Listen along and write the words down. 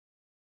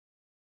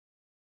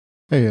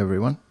Hey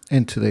everyone,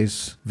 in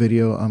today's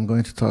video I'm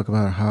going to talk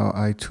about how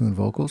I tune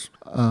vocals.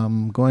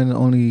 I'm going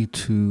only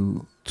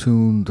to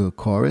tune the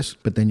chorus,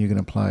 but then you can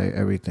apply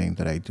everything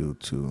that I do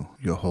to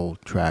your whole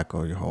track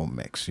or your whole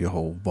mix, your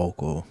whole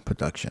vocal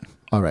production.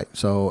 Alright,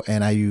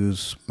 and I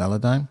use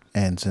Melodyne,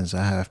 and since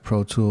I have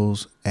Pro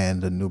Tools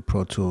and the new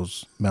Pro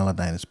Tools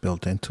Melodyne is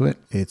built into it,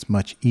 it's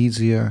much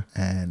easier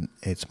and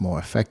it's more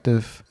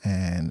effective,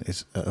 and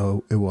it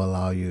will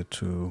allow you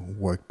to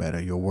work better.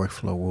 Your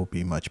workflow will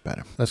be much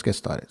better. Let's get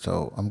started.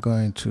 So I'm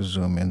going to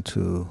zoom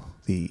into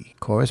the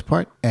chorus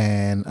part,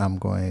 and I'm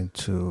going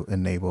to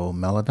enable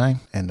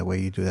Melodyne. And the way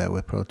you do that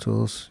with Pro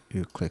Tools,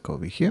 you click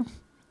over here,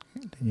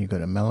 then you go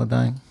to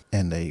Melodyne,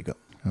 and there you go.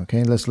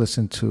 Okay, let's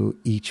listen to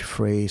each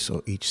phrase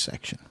or each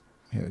section.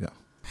 Here we go.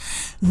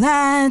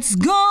 Let's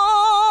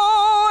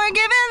go, we're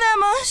giving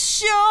them a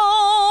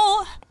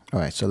show. All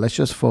right, so let's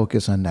just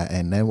focus on that.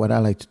 And then what I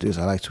like to do is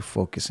I like to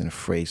focus in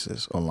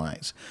phrases or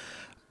lines,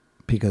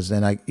 because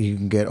then you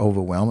can get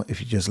overwhelmed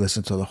if you just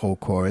listen to the whole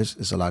chorus.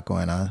 There's a lot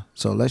going on.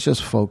 So let's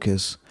just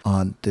focus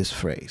on this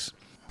phrase.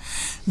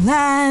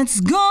 Let's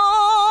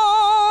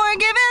go, we're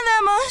giving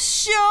them a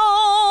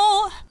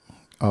show.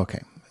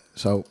 Okay,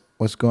 so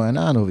what's going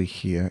on over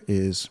here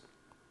is,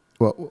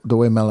 well, the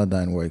way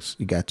Melodyne works,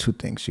 you got two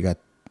things. You got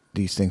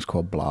these things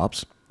called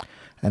blobs,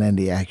 and then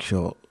the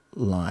actual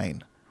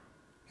line,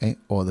 okay,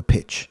 or the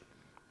pitch.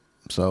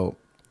 So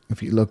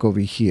if you look over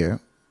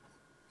here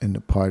in the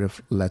part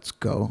of let's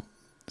go,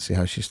 see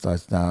how she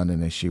starts down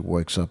and then she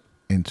works up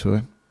into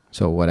it.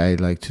 So what I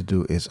like to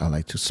do is I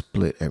like to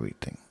split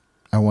everything.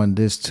 I want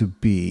this to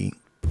be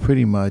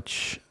pretty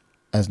much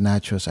as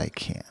natural as I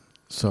can.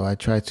 So I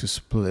try to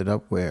split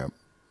up where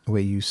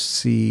you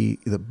see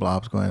the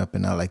blobs going up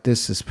and down. Like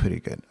this is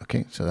pretty good.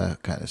 Okay, so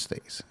that kind of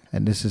stays.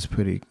 And this is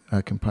pretty,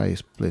 I can probably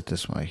split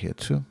this one right here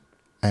too.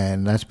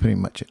 And that's pretty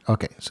much it.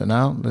 Okay, so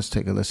now let's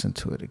take a listen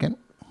to it again.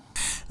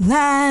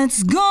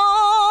 Let's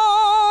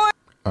go.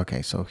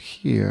 Okay, so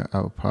here I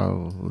will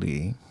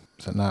probably,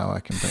 so now I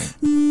can bring,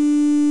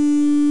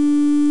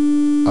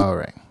 all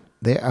right.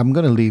 There, I'm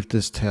going to leave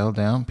this tail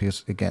down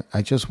because again,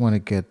 I just want to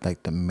get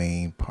like the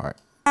main part.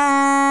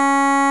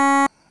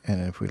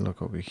 And if we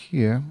look over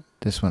here,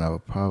 this one I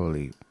would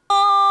probably,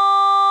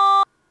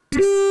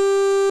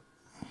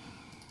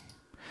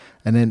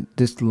 and then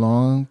this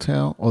long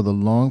tail or the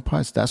long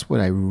parts, that's what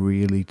I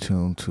really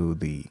tune to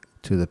the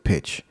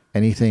pitch.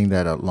 Anything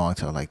that a long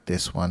tail like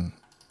this one,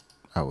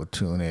 I would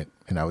tune it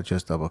and I would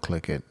just double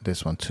click it.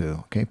 This one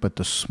too, okay? But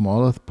the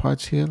smaller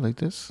parts here like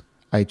this,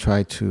 I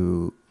try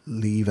to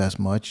leave as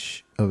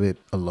much of it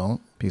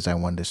alone because I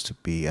want this to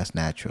be as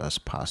natural as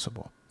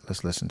possible.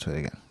 Let's listen to it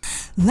again.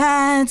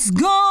 Let's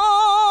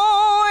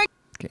go.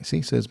 Okay,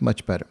 see, so it's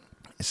much better.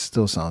 It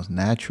still sounds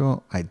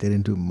natural. I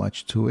didn't do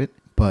much to it,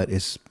 but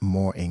it's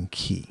more in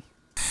key.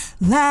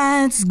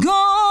 Let's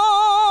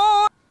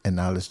go. And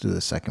now let's do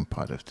the second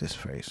part of this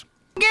phrase.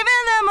 Giving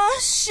them a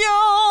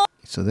show.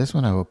 So this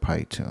one I will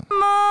probably tune.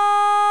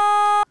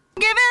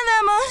 Giving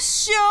them a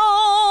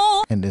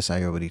show. And this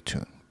I already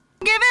tuned.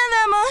 Giving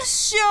them a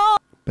show.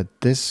 But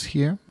this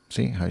here,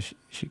 see how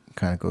she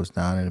kind of goes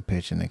down in the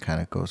pitch and then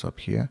kind of goes up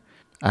here.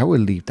 I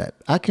would leave that.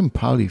 I can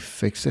probably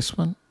fix this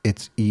one.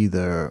 It's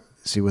either,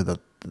 see where the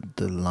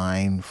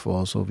line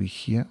falls over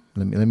here.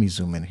 Let me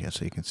zoom in here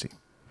so you can see.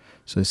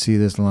 So see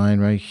this line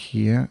right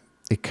here?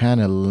 It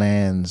kind of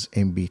lands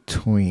in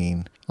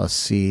between a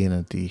C and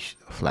a D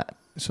flat.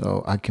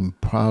 So I can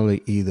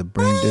probably either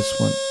bring this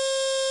one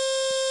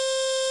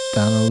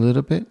down a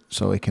little bit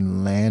so it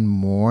can land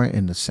more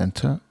in the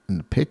center, in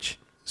the pitch.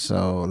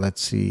 So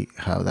let's see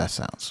how that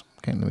sounds.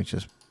 Okay, let me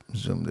just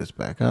zoom this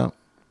back up.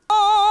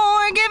 Oh,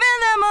 we're giving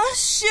them a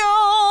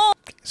show.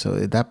 So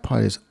that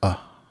part is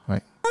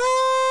right?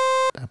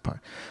 That part.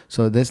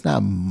 So there's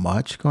not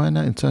much going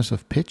on in terms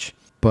of pitch,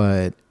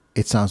 but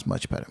it sounds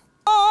much better.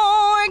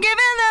 Oh, we're giving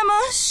them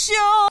a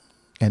show.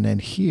 And then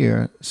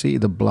here, see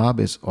the blob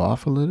is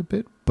off a little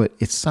bit, but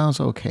it sounds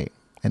okay.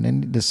 And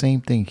then the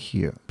same thing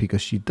here,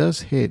 because she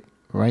does hit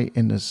right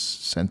in the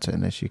center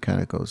and then she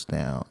kind of goes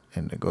down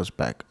and it goes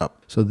back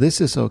up. So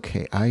this is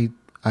okay. I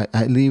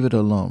leave it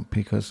alone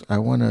because I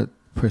want to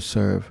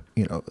preserve,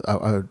 you know,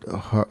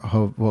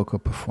 her vocal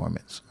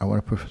performance. I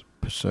want to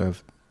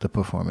preserve the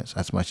performance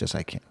as much as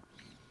I can.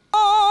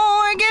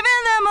 Oh, we're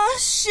giving them a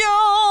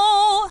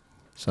show.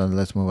 So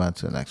let's move on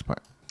to the next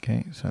part.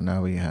 Okay, so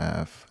now we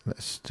have,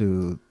 let's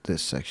do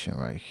this section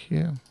right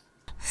here.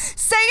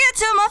 Say it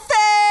to my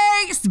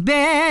face,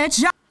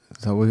 bitch.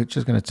 So we're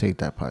just going to take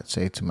that part,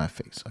 say it to my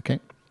face, okay?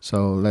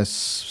 So let's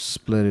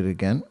split it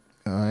again.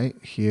 All right,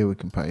 here we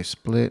can probably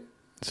split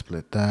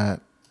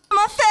that.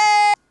 My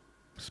face.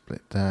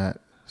 Split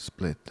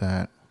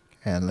that,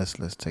 and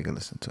let's take a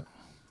listen to it.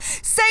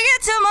 Say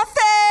it to my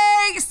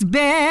face,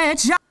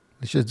 bitch.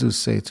 Let's just do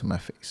say it to my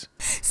face.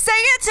 Say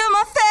it to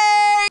my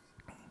face.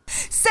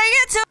 Say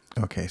it to.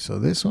 Okay, so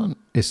this one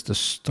is the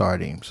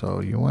starting. So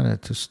you want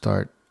it to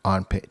start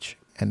on pitch.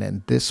 And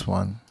then this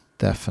one,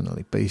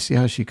 definitely. But you see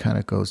how she kind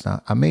of goes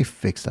down? I may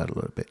fix that a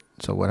little bit.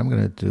 So what I'm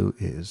going to do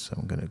is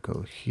I'm going to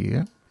go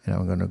here. And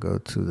I'm going to go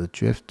to the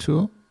drift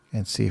tool.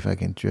 and see if I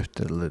can drift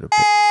it a little bit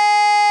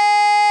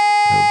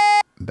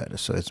better.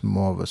 So it's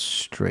more of a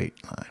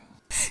straight line.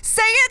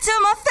 Say it to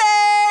my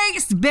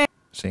face, babe.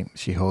 See,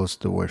 she holds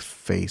the word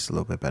face a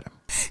little bit better.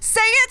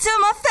 Say it to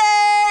my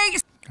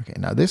face. Okay,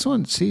 now this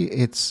one, see,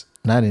 it's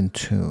not in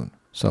tune.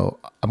 So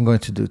I'm going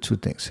to do two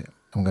things here.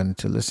 I'm going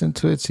to listen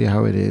to it, see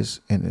how it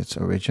is in its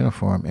original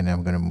form, and then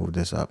I'm going to move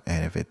this up.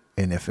 And if it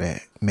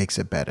makes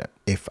it better,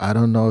 if I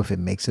don't know if it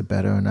makes it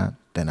better or not,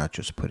 then I'll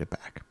just put it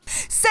back.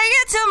 Say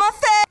it to my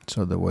face.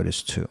 So the word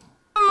is two.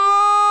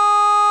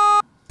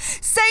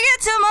 Say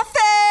it to my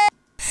face.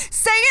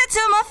 Say it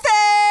to my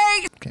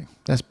face. Okay,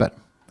 that's better,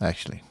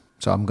 actually.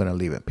 So I'm going to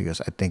leave it because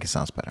I think it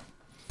sounds better.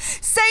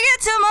 Say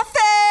it to my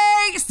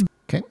face.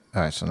 Okay,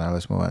 all right, so now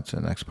let's move on to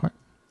the next part.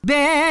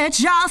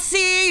 Bitch, I'll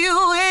see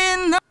you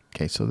in the...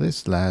 Okay, so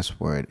this last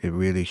word, it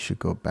really should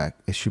go back.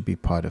 It should be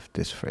part of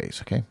this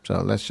phrase, okay?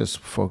 So let's just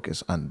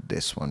focus on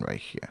this one right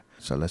here.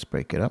 So let's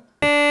break it up.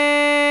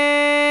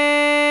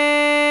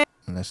 And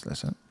let's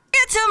listen.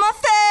 Get to my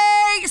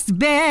face,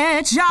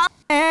 bitch.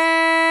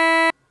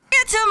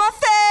 Get to my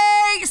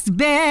face,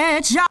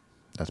 bitch.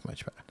 That's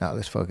much better. Now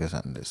let's focus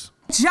on this.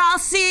 I'll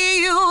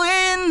see you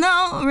in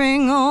the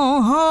ring,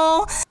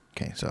 oh.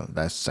 Okay, so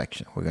that's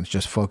section. We're going to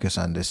just focus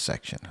on this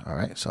section, all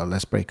right? So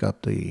let's break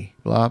up the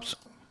blobs.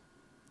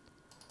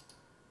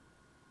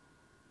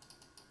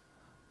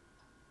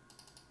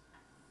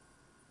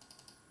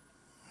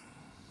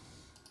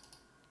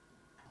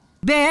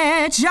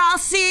 Bitch, I'll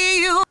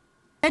see you.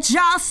 Bitch,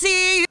 I'll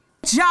see you.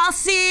 Bitch, I'll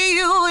see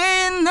you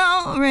in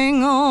the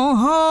ring,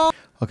 oh.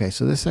 Okay,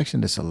 so this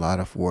section, there's a lot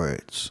of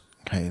words.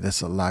 Okay,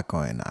 there's a lot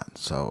going on.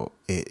 So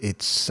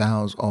it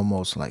sounds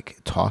almost like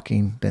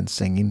talking than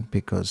singing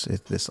because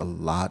there's a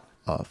lot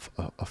of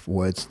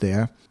words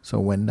there. So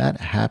when that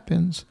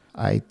happens,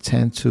 I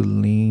tend to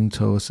lean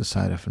towards the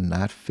side of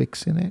not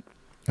fixing it.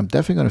 I'm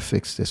definitely going to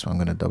fix this one. I'm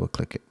going to double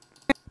click it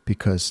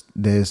because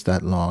there's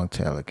that long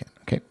tail again.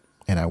 Okay.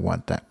 And I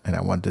want that. And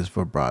I want this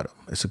vibrato.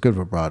 It's a good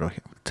vibrato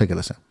here. Take a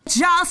listen.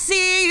 I'll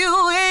see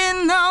you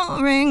in the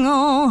ring,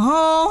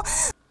 oh.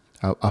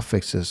 I'll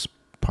fix this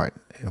part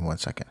in 1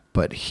 second.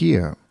 But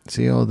here,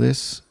 see all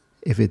this?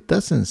 If it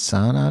doesn't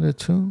sound out of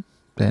tune,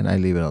 then I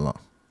leave it alone.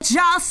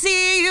 I'll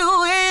see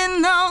you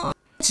in the...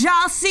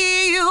 I'll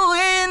see you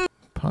in...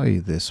 Probably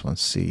this one,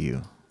 see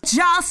you.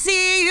 I'll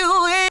see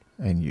you in...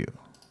 And you.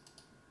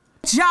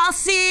 I'll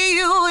see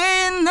you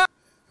in the...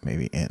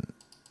 Maybe in.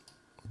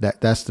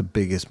 That's the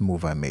biggest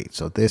move I made.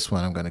 So this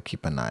one I'm going to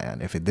keep an eye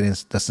on. If it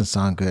doesn't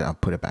sound good, I'll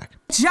put it back.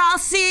 I'll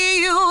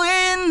see you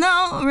in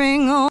the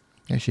ring, oh.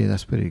 Actually,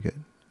 that's pretty good.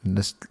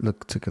 Let's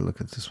take a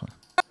look at this one.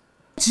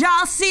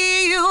 I'll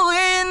see you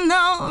in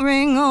the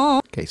ring,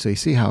 oh. Okay, so you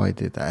see how I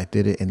did that? I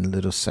did it in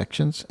little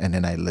sections and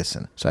then I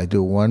listen. So I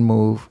do one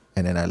move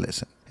and then I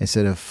listen.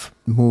 Instead of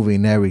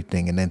moving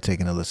everything and then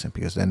taking a listen,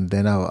 because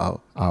then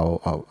I'll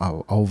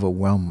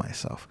overwhelm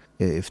myself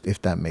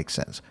if that makes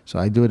sense. So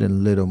I do it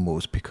in little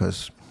moves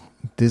because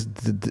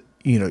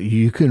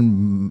you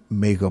can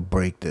make or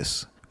break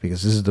this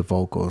because this is the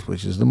vocals,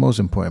 which is the most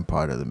important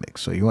part of the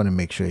mix. So you want to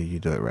make sure you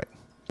do it right.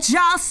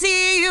 I'll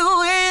see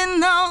you in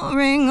the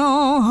ring,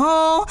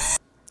 oh.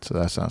 So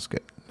that sounds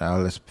good. Now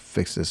let's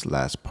fix this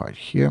last part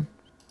here.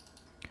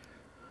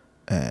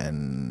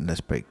 And let's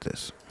break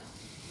this.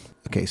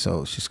 Okay,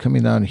 so she's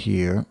coming down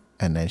here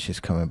and then she's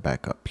coming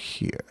back up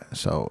here.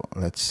 So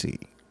let's see.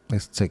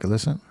 Let's take a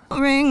listen.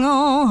 Ring,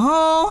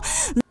 oh.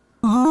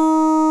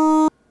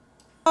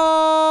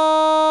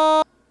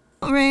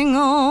 Ring,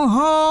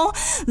 oh.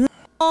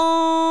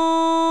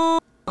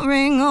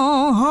 Ring,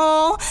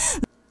 oh.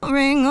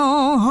 Ring,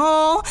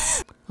 oh.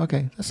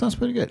 Okay, that sounds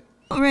pretty good.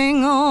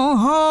 Ring,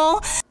 oh.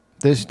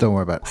 This, don't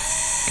worry about it.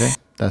 Okay,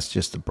 that's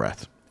just the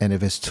breath. And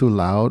if it's too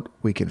loud,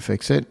 we can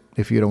fix it.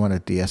 If you don't want to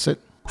de-ess it,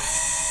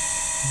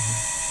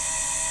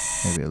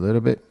 maybe a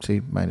little bit.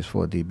 See,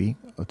 -4 dB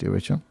of the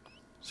original.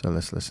 So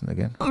let's listen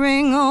again.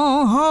 Ring,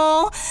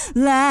 oh.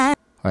 All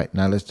right,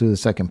 now let's do the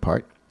second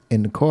part.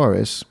 In the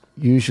chorus,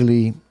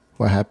 usually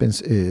what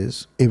happens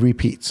is it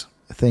repeats.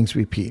 Things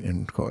repeat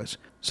in the chorus.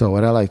 So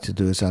what I like to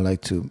do is I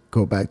like to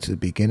go back to the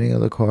beginning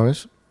of the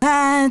chorus.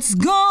 Let's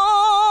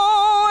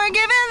go. We're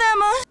giving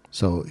them a...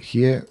 So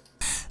here.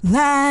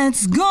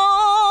 Let's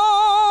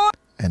go.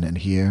 And then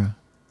here.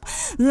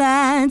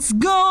 Let's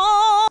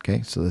go.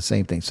 Okay, so the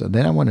same thing. So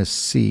then I want to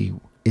see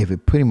if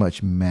it pretty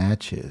much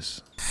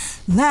matches.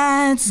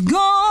 Let's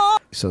go.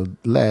 So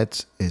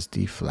let's is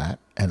D flat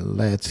and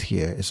let's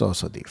here is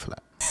also D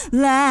flat.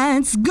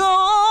 Let's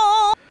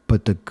go.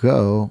 But the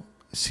go,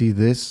 see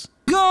this?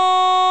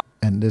 Go.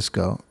 And this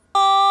go.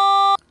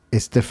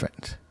 It's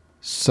different.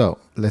 So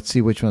let's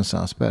see which one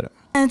sounds better.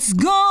 Let's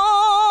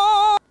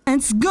go.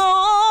 Let's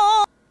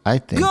go. I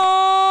think.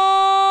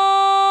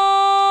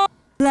 Go.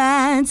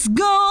 Let's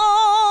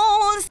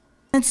go.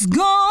 Let's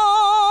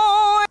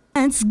go.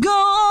 Let's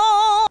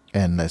go.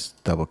 And let's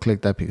double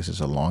click that because it's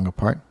a longer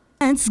part.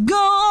 Let's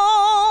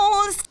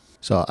go.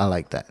 So I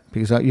like that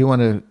because you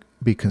want to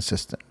be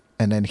consistent.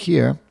 And then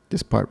here,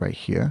 this part right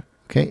here.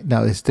 Okay,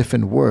 now it's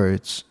different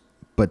words,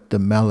 but the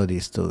melody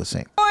is still the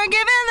same. We're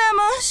giving them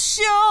a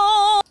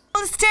show.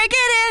 Let's take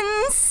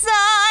it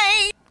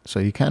inside. So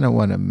you kind of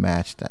want to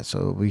match that. So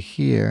over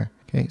here,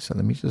 okay, so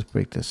let me just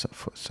break this up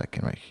for a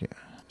second right here.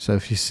 So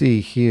if you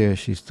see here,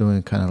 she's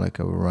doing kind of like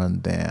a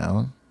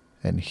rundown.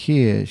 And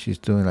here, she's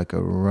doing like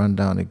a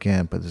rundown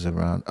again, but there's a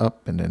round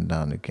up and then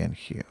down again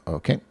here.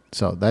 Okay,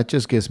 so that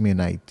just gives me an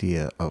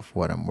idea of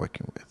what I'm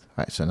working with. All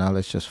right, so now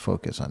let's just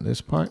focus on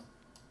this part.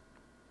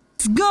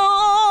 Let's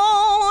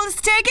go. Let's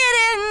take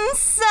it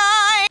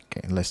inside.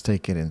 Okay, let's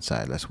take it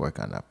inside. Let's work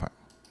on that part.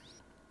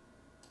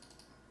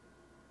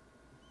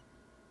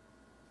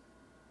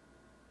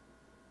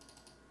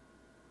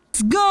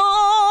 Let's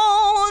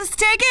go. Let's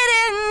take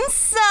it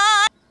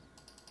inside.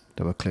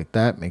 Double click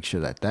that. Make sure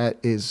that that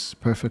is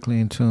perfectly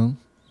in tune.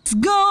 Let's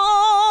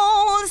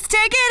go. Let's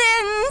take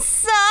it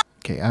inside.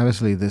 Okay,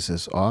 obviously this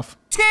is off.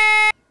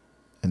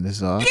 And this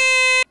is off.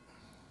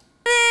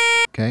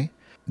 Okay.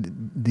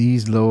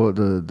 These lower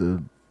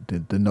the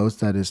notes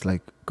that is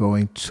like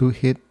going to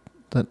hit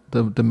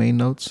the main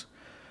notes,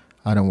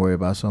 I don't worry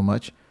about so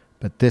much.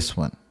 But this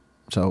one,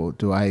 so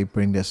do I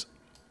bring this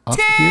up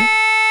here?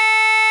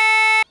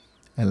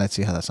 And let's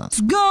see how that sounds.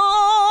 Let's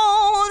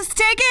go. Let's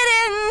take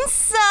it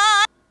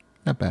inside.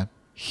 Not bad.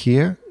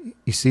 Here,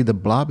 you see the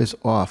blob is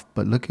off,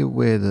 but look at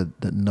where the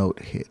note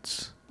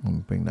hits. Let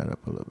me bring that up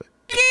a little bit.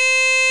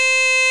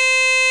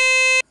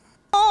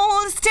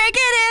 Oh, let's take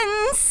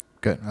it inside.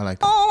 Good, I like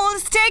that. Oh,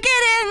 let's take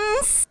it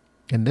inside.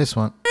 And this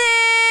one.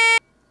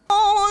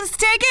 Oh, let's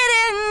take it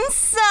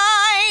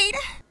inside.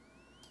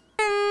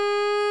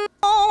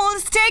 Oh,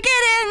 let's take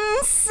it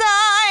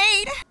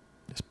inside.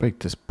 Let's break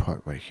this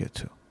part right here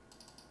too.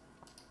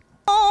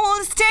 Oh,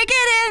 let's take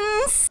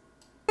it inside.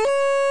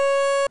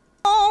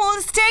 Oh,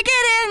 let's take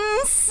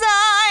it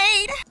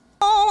inside.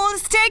 Oh,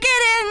 let's take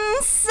it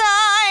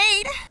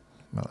inside.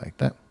 I like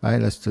that. All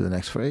right, let's do the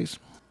next phrase.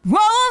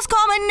 Rose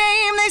call my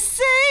name, they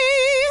say.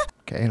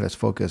 Okay, let's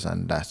focus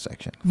on that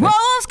section. Okay?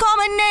 Rose call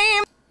my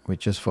name. We're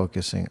just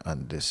focusing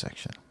on this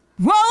section.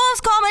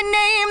 Rose call my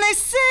name, they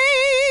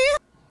say.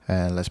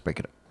 And let's break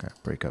it up. Okay,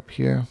 break up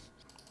here.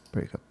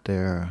 Break up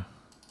there.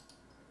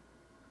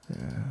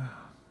 There.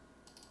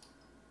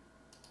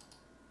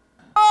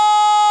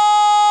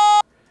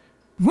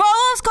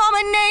 Rose call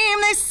my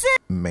name, they say.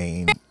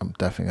 Main, I'm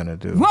definitely going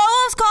to do.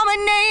 Rose call my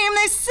name,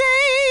 they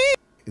say.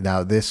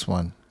 Now this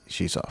one,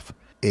 she's off.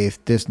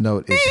 If this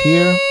note is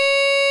here,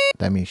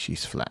 that means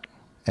she's flat.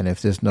 And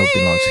if this note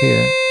belongs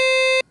here,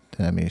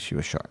 then that means she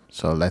was sharp.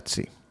 So let's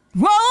see.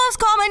 Rose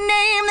call my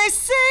name, they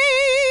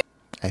say.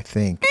 I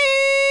think.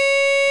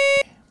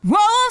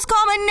 Rose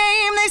call my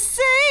name, they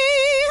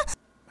say.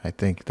 I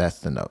think that's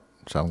the note.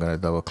 So I'm going to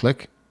double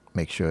click,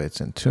 make sure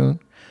it's in tune.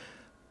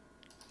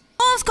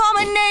 Rose call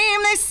my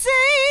name, they say.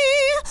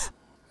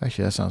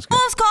 Actually, that sounds good.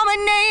 Rose call my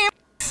name.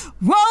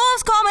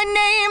 Rose call my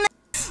name.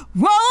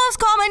 Rose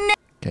call my name.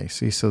 Okay,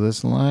 see, so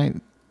this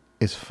line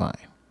is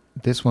fine.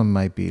 This one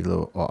might be a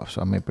little off,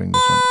 so I might bring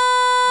this one.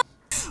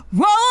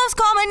 Rose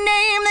call my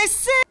name, they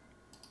say.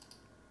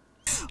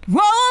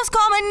 Rose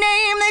call my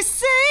name, they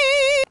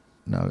say.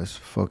 Now let's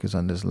focus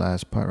on this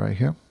last part right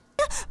here.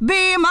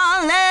 Be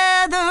my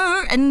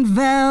leather and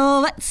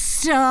velvet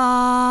star.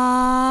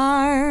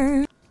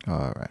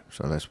 All right,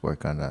 so let's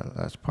work on that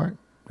last part.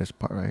 This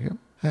part right here.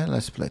 And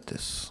let's split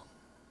this.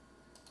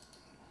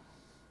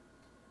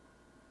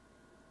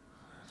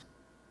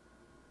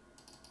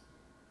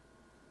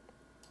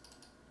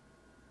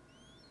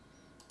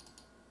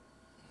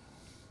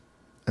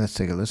 Let's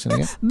take a listen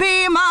again.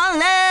 Be my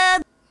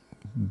leather.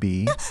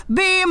 B.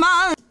 Be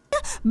my.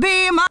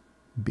 Be my.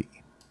 B.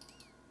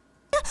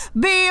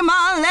 Be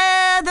my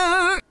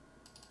leather.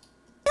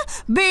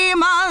 Be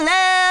my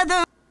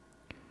leather.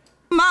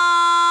 My.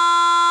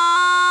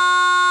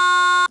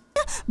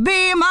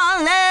 Be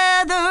my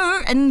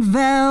leather and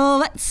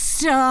velvet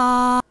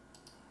star.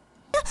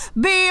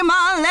 Be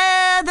my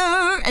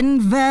leather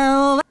and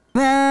velvet.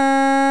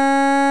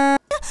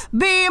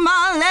 Be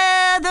my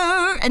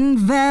leather and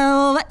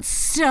velvet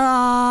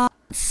star.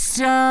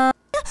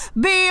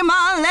 Be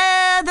my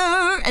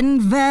leather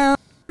and velvet.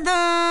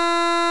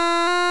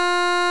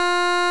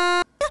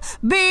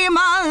 Be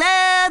my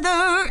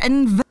leather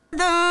and velvet.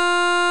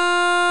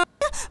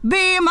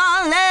 Be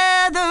my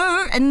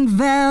leather and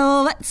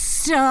velvet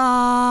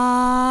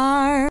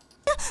star.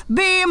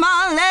 Be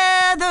my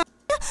leather.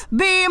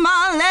 Be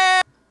my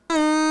leather.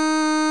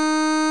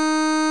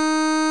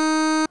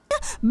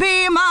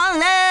 Be my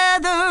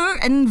leather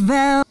and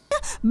velvet.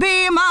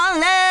 Be my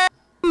leather.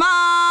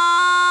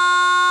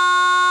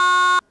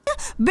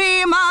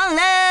 Be my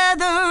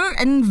leather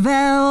and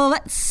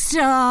velvet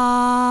star.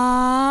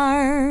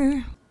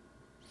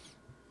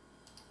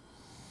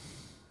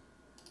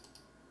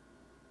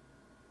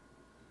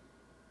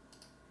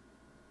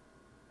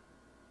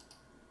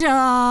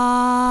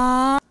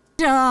 Star.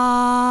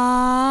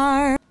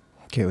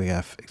 Okay, we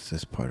gotta fix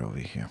this part over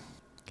here.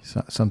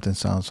 Something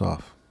sounds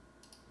off.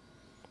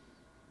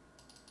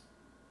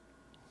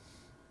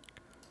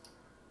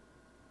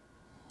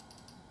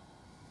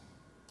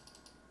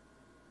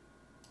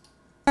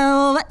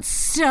 Velvet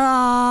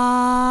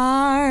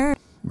star.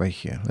 right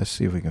here. Let's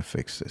see if we can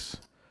fix this.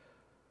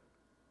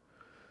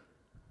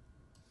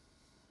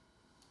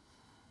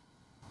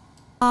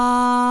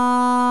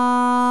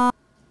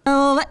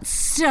 Let's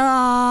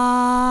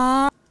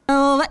start.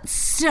 Let's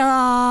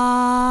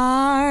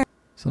start.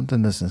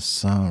 Something doesn't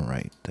sound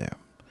right there.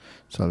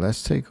 So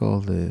let's take all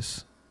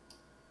this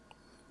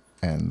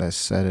and let's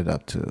set it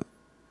up to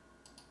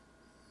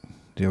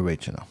the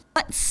original.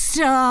 Let's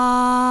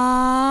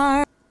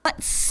start.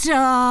 Let's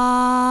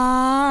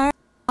start.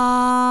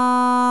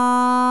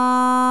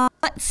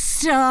 Let's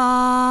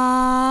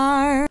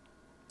start.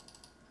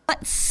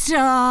 Let's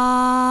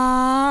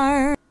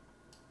start.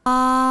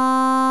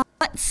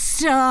 Let's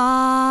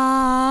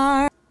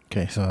start.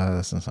 Okay, so that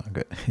doesn't sound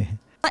good.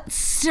 Let's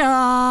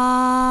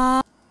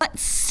start.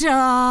 Let's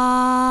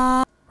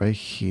start. Right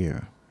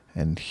here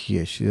and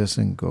here, she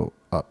doesn't go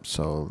up.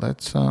 So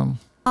let's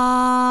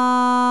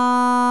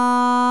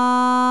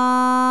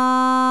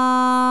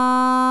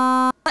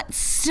Let's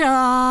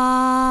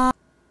start.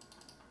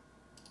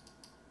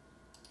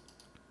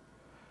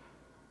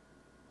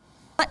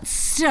 Let's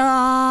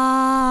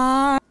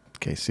start.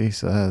 Okay, see,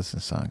 so that doesn't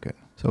sound good.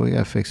 So we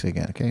gotta fix it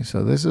again. Okay,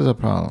 so this is a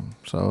problem.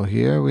 So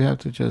here we have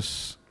to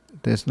just,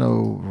 there's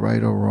no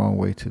right or wrong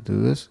way to do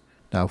this.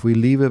 Now, if we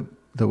leave it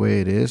the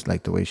way it is,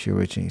 like the way she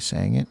originally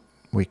sang it,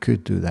 we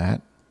could do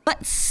that.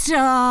 Let's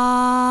start.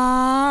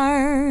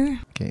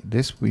 Okay,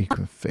 this we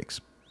can fix.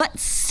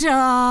 Let's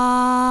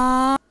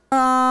start.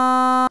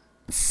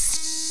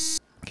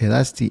 Okay,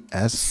 that's the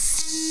S.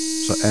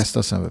 So S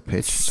doesn't have a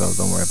pitch, so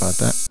don't worry about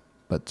that.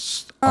 But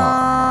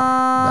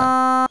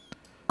star,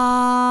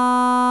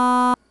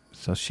 that.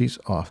 So she's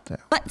off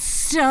there. Let's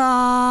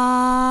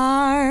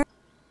start.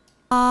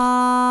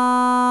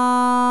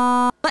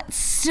 Let's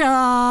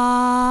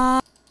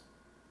start.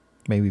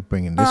 Maybe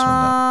bringing this one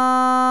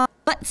up.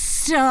 Let's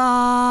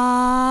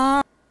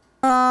start.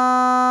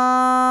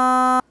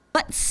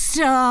 Let's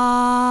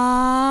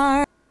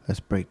start. Let's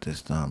break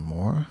this down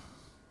more.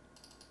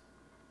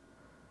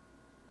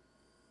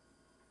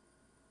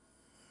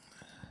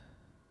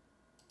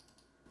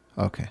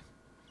 Okay.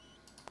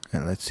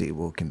 And let's see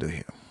what we can do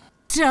here.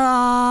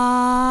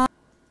 Start.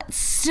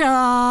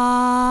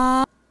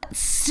 Start.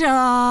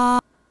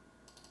 Start.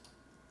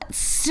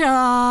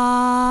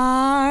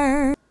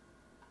 Start.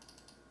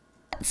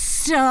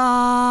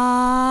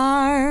 Start.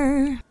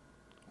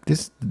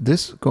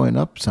 This going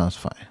up sounds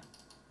fine.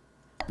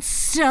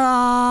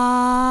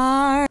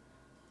 Start.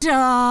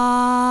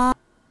 Start.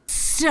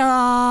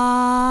 Start.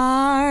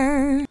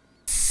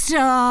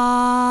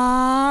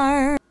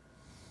 Start.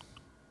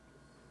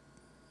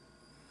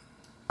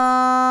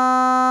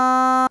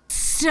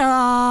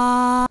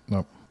 Start.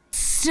 Nope.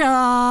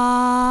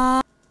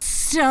 Start.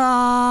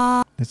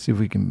 Start. Let's see if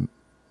we can.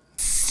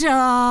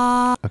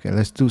 Start. Okay,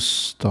 let's do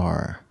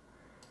star.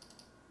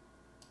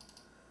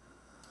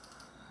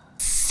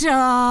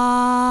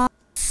 Start.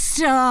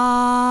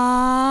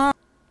 Start.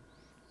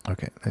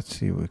 Okay, let's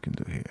see what we can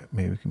do here.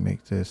 Maybe we can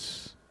make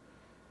this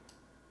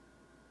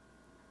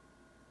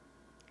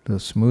a little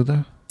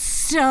smoother.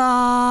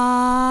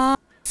 Start.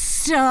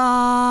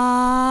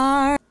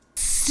 Start.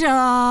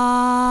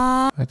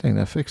 Start. I think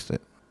that fixed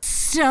it.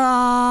 Start.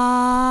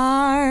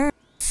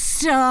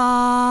 Start.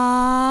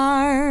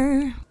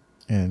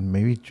 And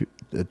maybe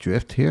a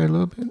drift here a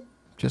little bit.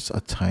 Just a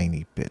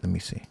tiny bit. Let me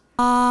see.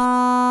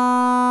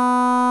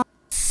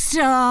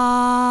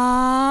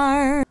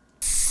 Start.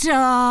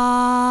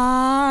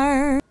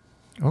 Start.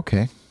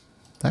 Okay,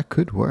 that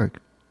could work.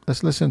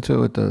 Let's listen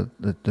to it, the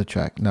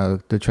track. Now,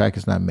 the track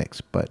is not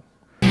mixed, but.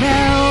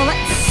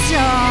 Velvet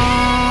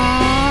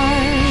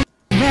Star.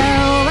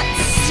 Velvet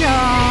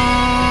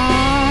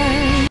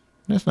Star.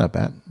 That's not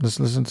bad. Let's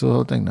listen to the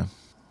whole thing now.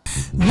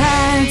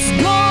 Let's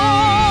go.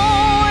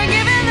 We're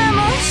giving them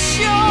a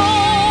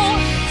show.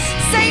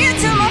 Say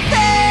it to my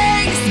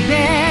face,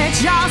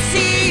 bitch. I'll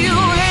see you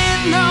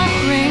in the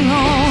ring.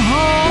 Oh,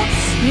 oh.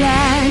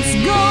 Let's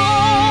go.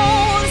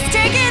 Let's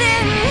take it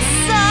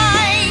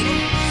inside.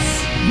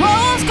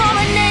 Wolves call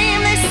my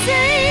name, they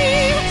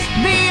say.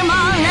 Be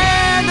my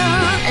leather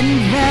and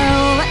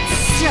velvet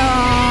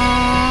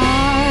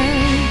star.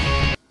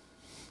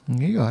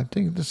 There you go. I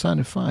think this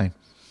sounded fine.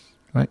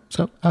 Right.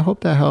 So I hope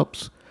that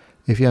helps.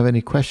 If you have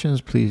any questions,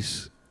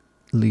 please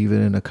leave it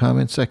in the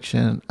comment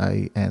section.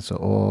 I answer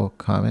all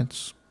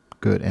comments,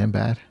 good and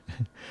bad.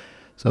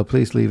 So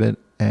please leave it.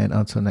 And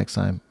until next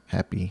time,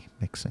 happy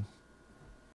mixing.